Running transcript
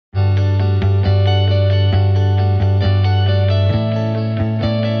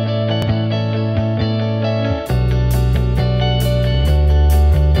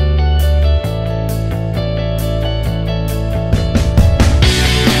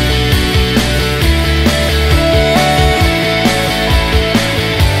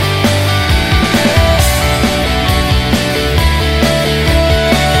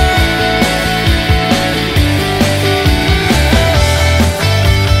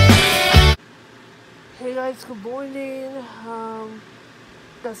guys, good morning.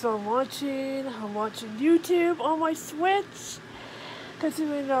 That's what I'm watching. I'm watching YouTube on my Switch. Because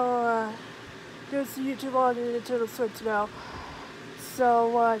even though there's YouTube on the Nintendo Switch now.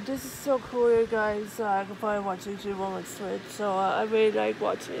 So this is so cool, you guys. I can finally watch YouTube on my Switch. So I really like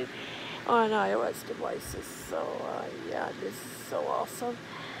watching on iOS devices. So yeah, this is so awesome.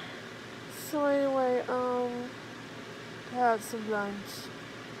 So anyway, I had some lunch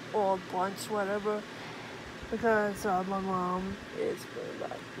or brunch, whatever, because my mom is going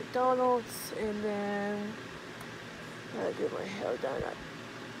back to McDonald's, and then I get my hair done at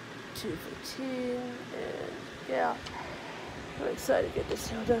 2:15, and yeah, I'm excited to get this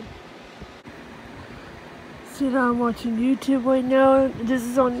hair done. See, now I'm watching YouTube right now. This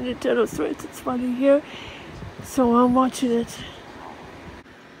is on the Nintendo Switch. It's funny here, so I'm watching it.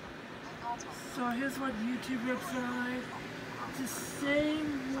 So here's what YouTube looks like. It's the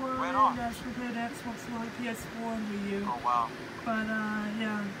same one that's compared to Xbox One, PS4, and Wii U. Oh wow. But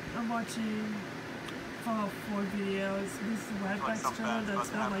yeah, I'm watching Fallout 4 videos. This is the Webmax channel.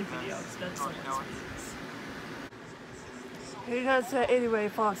 That's not my videos. That's someone's videos. You guys, anyway,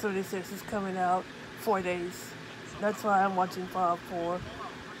 Fallout 76 is coming out 4 days. That's why I'm watching Fallout 4.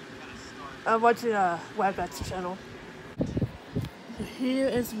 I'm watching a Webmax channel. Here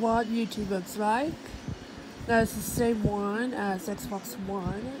is what YouTube looks like. That's the same one as Xbox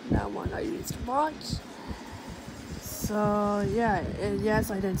One. That one I used to watch. So yeah, and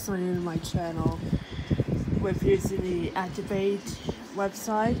yes, I did sign in my channel with using the Activate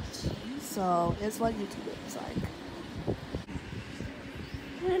website. So here's what YouTube looks like.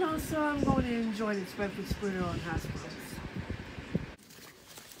 And also, I'm going to enjoy this breakfast burrito on Hasbro's.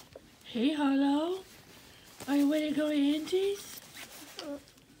 Hey, hello. Are you ready to go to Angie's?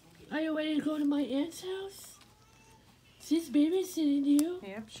 Are you ready to go to my aunt's house? She's babysitting you.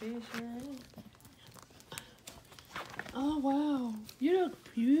 Yep, she sure is. Oh, wow. You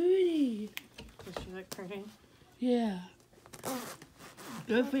look beauty. Does she look pretty? Yeah.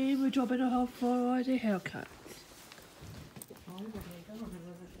 Good for you. We're dropping off for the haircut.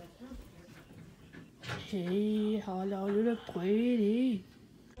 Hey, hello. You look pretty.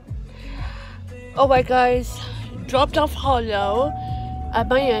 Alright, guys. Dropped off Hollow at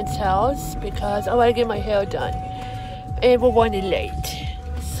my aunt's house because I want to get my hair done. And we're running late.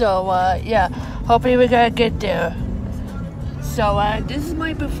 So, yeah. Hopefully we're gonna get there. So, this is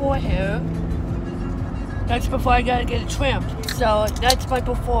my before hair. That's before I gotta get it trimmed. So, that's my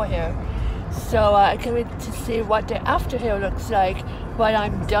before hair. So, I can't wait to see what the after hair looks like when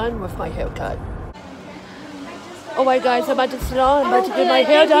I'm done with my haircut. Alright, guys, I'm at the salon. I'm about to get my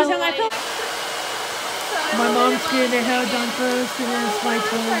hair done. My mom's getting her hair done first, and then it's my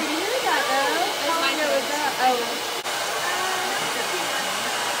turn.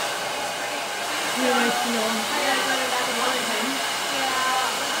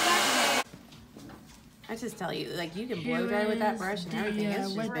 I just tell you, like, you can blow dry with that brush and everything.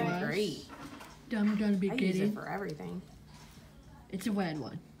 It's just been great. I'm gonna be I use it for everything. It's a red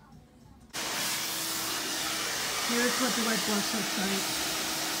one. Here's what the red brush looks like.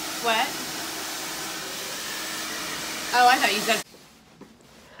 What? Oh, I thought you said.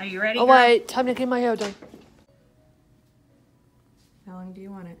 Are you ready? Oh wait, time to get my hair done. How long do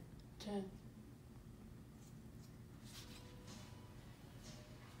you want it? 10.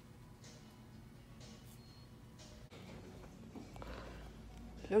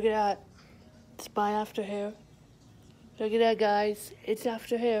 Look at that. It's my after hair. Look at that, guys. It's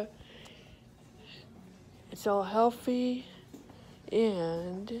after hair. It's all healthy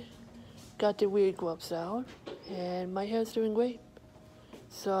and got the weird gloves out. And my hair's doing great.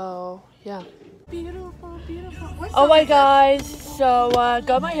 So, yeah. Beautiful, beautiful. Alright, guys. So,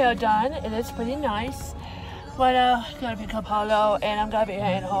 got my hair done. And it's pretty nice. But, gotta pick up Hollow. And I'm gonna be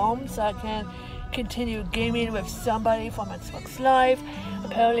heading home so I can continue gaming with somebody from Xbox Live.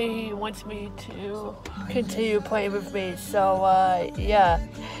 Apparently he wants me to continue playing with me, so yeah,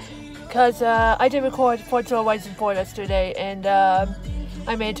 because I did record Forza Horizon 4 yesterday, and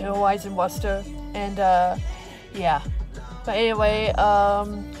I made it to Horizon Buster, and yeah, but anyway,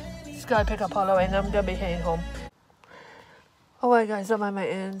 just gotta pick up Hollow, and I'm gonna be heading home. Alright, guys, I'm at my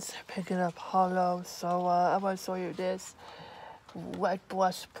ends picking up Hollow, so I want to show you this Red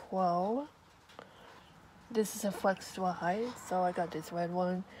Brush Pro. This is a flex dry, so I got this red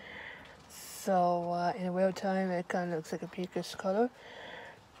one. So in real time, it kind of looks like a pinkish color,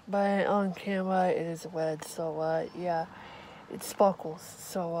 but on camera, it is red. So yeah, it sparkles.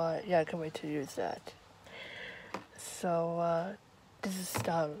 So yeah, I can't wait to use that. So this is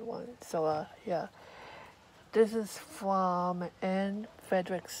style one. So yeah, this is from N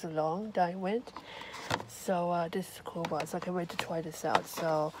Frederick Salon that I went. So this is a cool one, so I can't wait to try this out.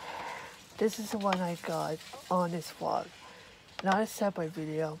 So this is the one I got on this vlog. Not a separate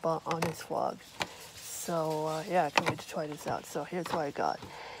video, but on this vlog. So yeah, I can't wait to try this out. So here's what I got.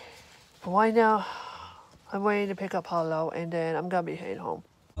 But right now, I'm waiting to pick up Harlow, and then I'm gonna be heading home.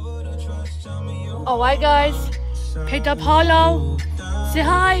 Alright guys, picked up Harlow. Say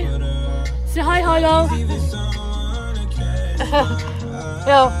hi. Say hi, Harlow.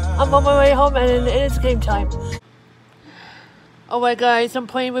 Yo, I'm on my way home and it is game time. Alright guys, I'm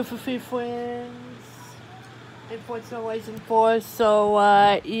playing with a few friends in Forza Horizon 4, so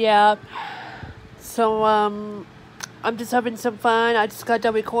yeah. So I'm just having some fun. I just got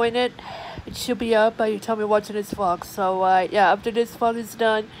done recording it. It should be up by the time you're watching this vlog. So yeah, after this vlog is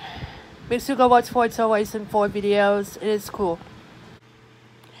done, make sure you go watch Forza Horizon 4 videos. It is cool.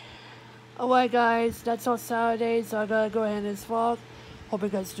 Alright guys, that's all Saturday, so I gotta go ahead and end this vlog. Hope you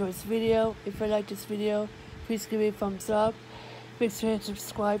guys enjoyed this video. If you like this video, please give it a thumbs up. Make sure to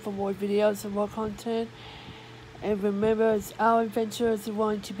subscribe for more videos and more content. And remember, it's our adventure as we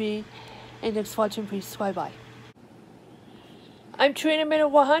want it to be. And thanks for watching. Please subscribe. Bye. I'm Trina Minute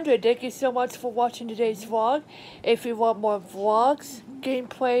 100. Thank you so much for watching today's vlog. If you want more vlogs,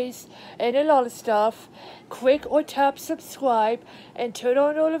 gameplays, and a lot of stuff, click or tap subscribe and turn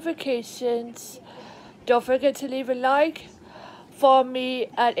on notifications. Don't forget to leave a like. Follow me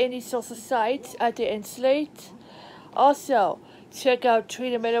at any social sites at the Insulate. Also, check out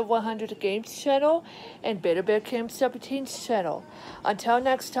Trina Minute 100 Games channel and Better Bear Camp 17's channel. Until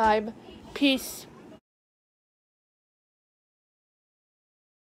next time, peace.